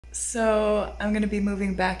So I'm gonna be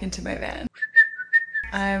moving back into my van.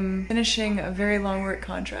 I'm finishing a very long work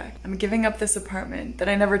contract. I'm giving up this apartment that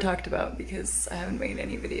I never talked about because I haven't made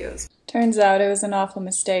any videos. Turns out it was an awful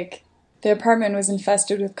mistake. The apartment was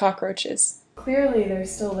infested with cockroaches. Clearly they're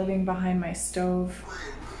still living behind my stove.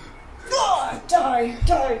 Die.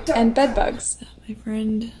 And bed bugs. My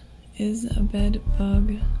friend is a bed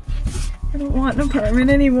bug. I don't want an apartment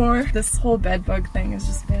anymore. This whole bed bug thing has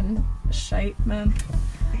just been a shite, man.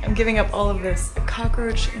 I'm giving up all of this. A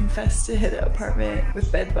cockroach infested apartment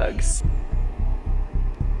with bed bugs.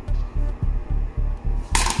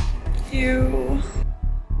 Ew.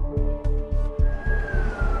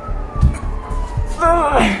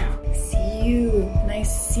 See you.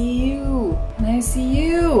 Nice to see you. Nice to see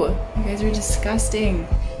you. You guys are disgusting.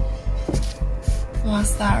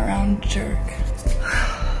 Lost that round jerk.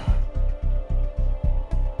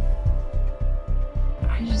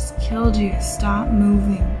 I just killed you. Stop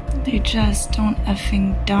moving. They just don't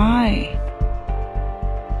effing die.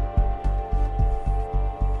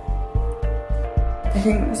 I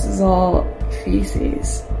think this is all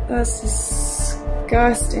feces. That's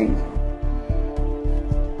disgusting.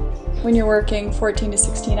 When you're working 14 to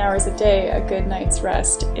 16 hours a day, a good night's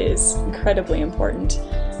rest is incredibly important.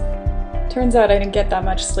 Turns out I didn't get that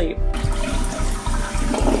much sleep.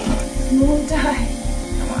 You won't die.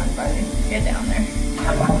 Come on, buddy. Get down there.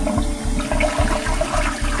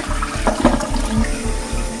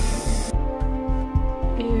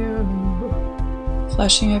 Ew.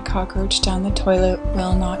 Flushing a cockroach down the toilet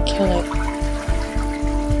will not kill it.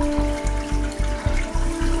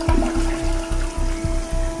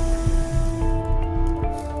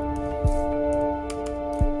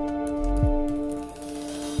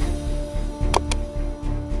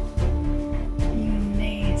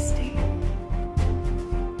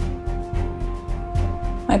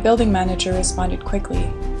 My building manager responded quickly,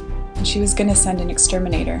 and she was gonna send an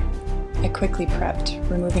exterminator. I quickly prepped,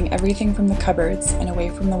 removing everything from the cupboards and away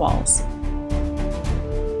from the walls.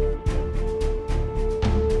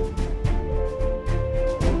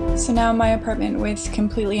 So now my apartment with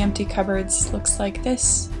completely empty cupboards looks like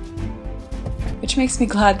this. Which makes me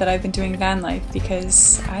glad that I've been doing van life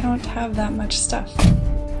because I don't have that much stuff.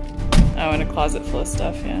 Oh, and a closet full of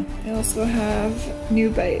stuff, yeah. I also have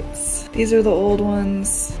new bites. These are the old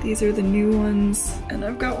ones. These are the new ones. And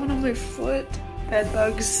I've got one on my foot. Bed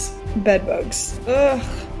bugs. Bed bugs.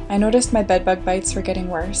 Ugh. I noticed my bed bug bites were getting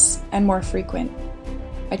worse and more frequent.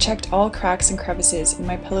 I checked all cracks and crevices in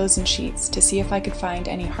my pillows and sheets to see if I could find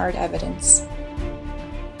any hard evidence.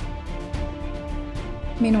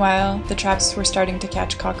 Meanwhile, the traps were starting to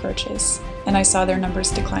catch cockroaches, and I saw their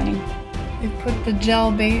numbers declining. They put the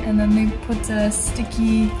gel bait and then they put the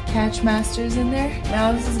sticky catch masters in there.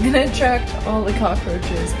 Now this is gonna attract all the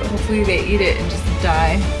cockroaches, but hopefully they eat it and just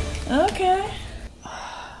die. Okay.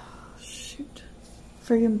 Oh, shoot.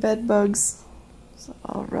 Friggin' bed bugs. So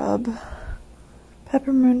I'll rub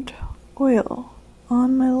peppermint oil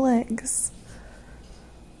on my legs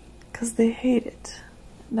because they hate it.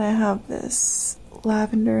 And I have this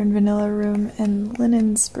lavender and vanilla room and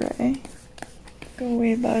linen spray. Go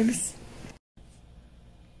away, bugs.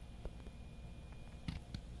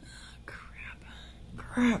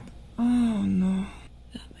 Crap. Oh no.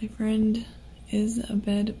 My friend is a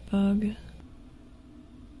bed bug.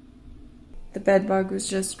 The bed bug was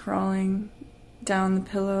just crawling down the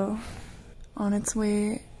pillow on its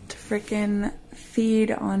way to frickin'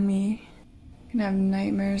 feed on me. I'm gonna have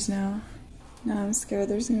nightmares now. Now I'm scared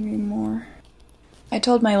there's gonna be more. I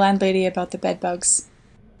told my landlady about the bed bugs.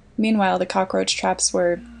 Meanwhile, the cockroach traps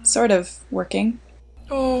were sort of working.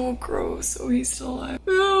 Oh, gross. Oh, he's still alive.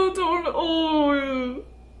 Oh, don't. Oh.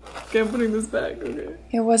 Okay, I'm putting this back. Okay.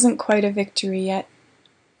 It wasn't quite a victory yet.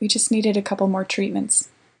 We just needed a couple more treatments.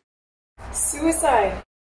 Suicide.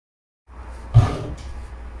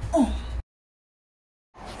 Oh.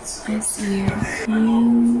 I see you.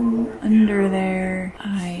 You under there.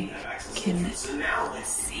 I can see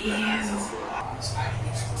you.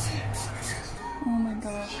 Oh my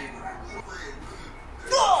gosh.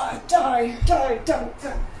 Die.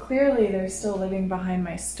 Clearly they're still living behind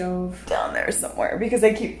my stove down there somewhere because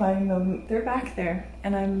I keep finding them. They're back there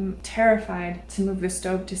and I'm terrified to move the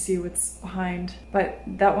stove to see what's behind. But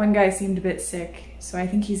that one guy seemed a bit sick, so I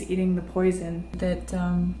think he's eating the poison that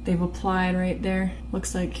they've applied right there.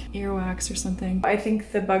 Looks like earwax or something. I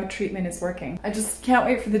think the bug treatment is working. I just can't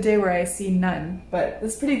wait for the day where I see none, but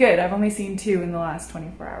it's pretty good. I've only seen 2 in the last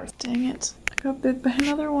 24 hours. Dang it. I got bit by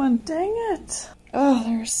another one. Dang it. Oh,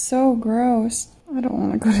 they're so gross. I don't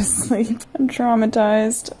want to go to sleep. I'm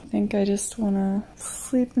traumatized. I think I just want to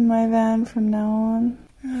sleep in my van from now on.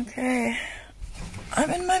 Okay. I'm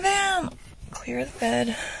in my van. Clear the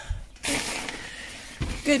bed.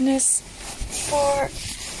 Goodness for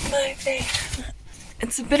my van.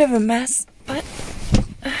 It's a bit of a mess, but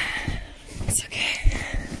it's okay.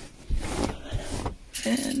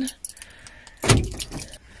 And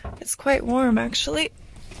it's quite warm actually.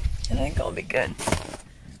 I think I'll be good.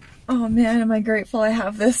 Oh man, am I grateful I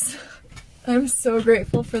have this. I'm so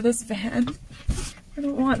grateful for this van. I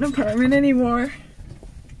don't want an apartment anymore.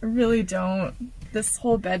 I really don't. This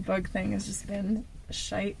whole bed bug thing has just been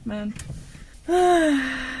shite, man.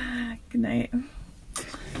 Good night.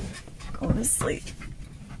 Going to sleep.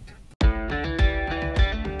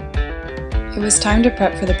 It was time to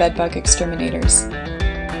prep for the bedbug exterminators,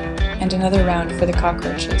 and another round for the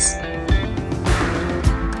cockroaches.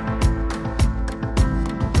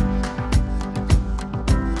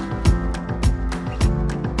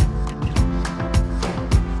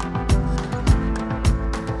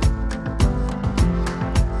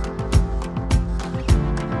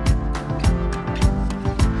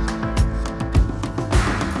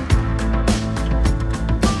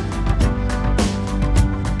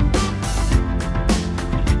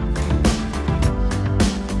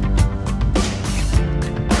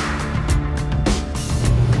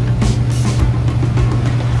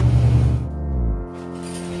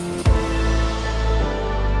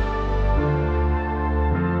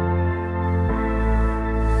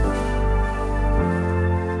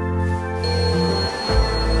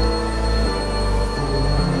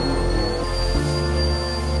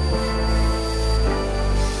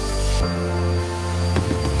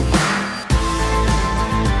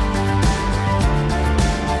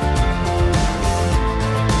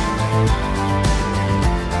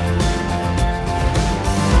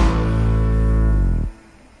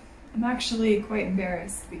 Actually quite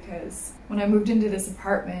embarrassed because when I moved into this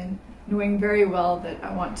apartment, knowing very well that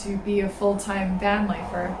I want to be a full-time van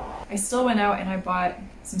lifer, I still went out and I bought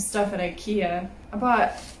some stuff at IKEA. I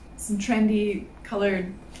bought some trendy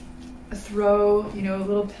colored throw, you know,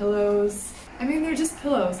 little pillows. I mean, they're just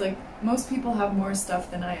pillows. Like, most people have more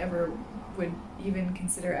stuff than I ever would even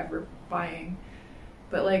consider ever buying.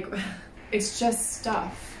 But like, it's just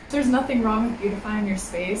stuff. There's nothing wrong with beautifying your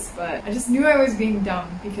space, but I just knew I was being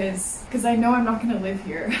dumb because I know I'm not gonna live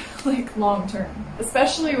here like long term,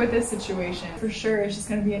 especially with this situation. For sure, it's just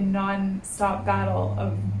gonna be a non-stop battle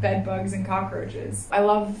of bed bugs and cockroaches. I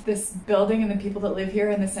love this building and the people that live here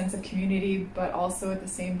and the sense of community, but also at the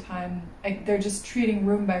same time, they're just treating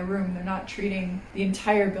room by room. They're not treating the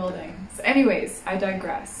entire building. So anyways, I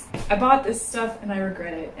digress. I bought this stuff and I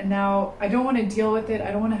regret it, and now I don't want to deal with it.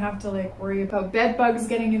 I don't want to have to like worry about bed bugs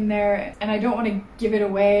getting in there, and I don't want to give it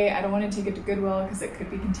away. I don't want to take it to Goodwill because it could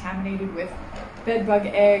be contaminated with bed bug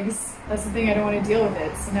eggs. That's the thing, I don't want to deal with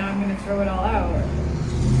it, so now I'm going to throw it all out.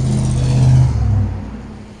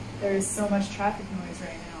 There is so much traffic noise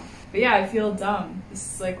right now. But yeah, I feel dumb.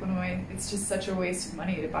 This is like it's just such a waste of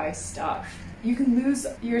money to buy stuff. You can lose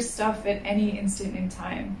your stuff at any instant in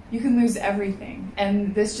time. You can lose everything.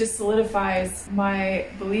 And this just solidifies my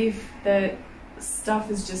belief that stuff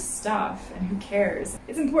is just stuff and who cares.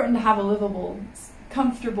 It's important to have a livable,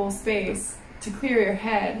 comfortable space to clear your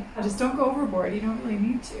head. Just don't go overboard. You don't really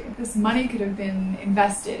need to. This money could have been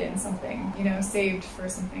invested in something, you know, saved for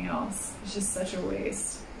something else. It's just such a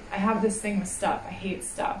waste. I have this thing with stuff. I hate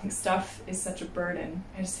stuff. Stuff is such a burden.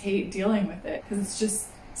 I just hate dealing with it because it's just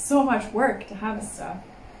so much work to have stuff.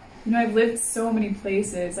 You know, I've lived so many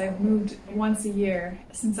places. I've moved once a year.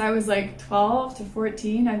 Since I was like 12 to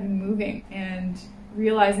 14, I've been moving and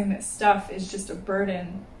realizing that stuff is just a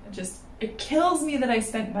burden. It kills me that I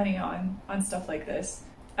spent money on stuff like this.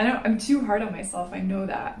 I know I'm too hard on myself, I know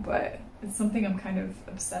that, but it's something I'm kind of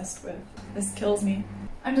obsessed with. This kills me.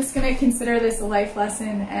 I'm just gonna consider this a life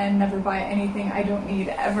lesson and never buy anything I don't need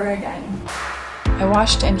ever again. I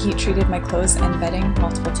washed and heat treated my clothes and bedding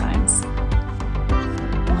multiple times.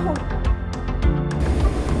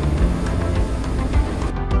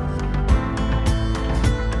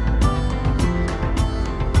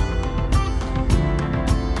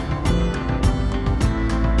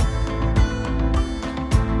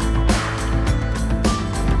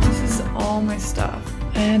 This is all my stuff.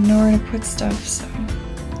 I had nowhere to put stuff, so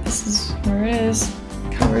this is where it is.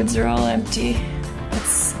 Cupboards are all empty.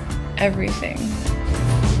 It's everything.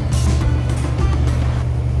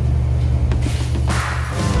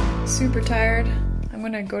 Super tired. I'm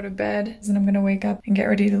gonna go to bed and I'm gonna wake up and get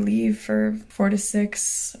ready to leave for 4 to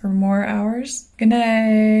 6 or more hours. Good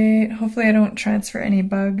night. Hopefully I don't transfer any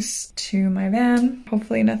bugs to my van.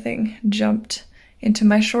 Hopefully nothing jumped into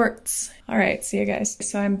my shorts. All right, see you guys.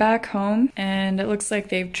 So I'm back home and it looks like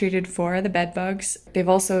they've treated for the bed bugs. They've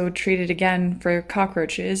also treated again for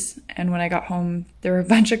cockroaches. And when I got home, there were a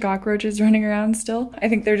bunch of cockroaches running around still. I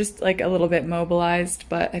think they're just like a little bit mobilized,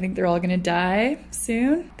 but I think they're all gonna die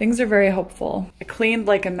soon. Things are very hopeful. I cleaned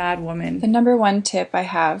like a mad woman. The number one tip I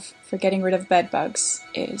have for getting rid of bed bugs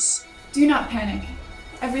is do not panic.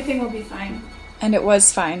 Everything will be fine. And it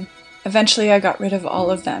was fine. Eventually I got rid of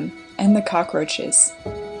all of them and the cockroaches.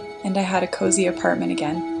 And I had a cozy apartment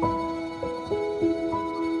again.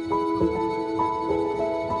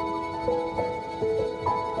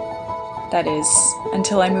 That is,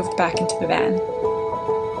 until I moved back into the van.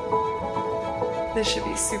 This should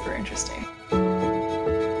be super interesting.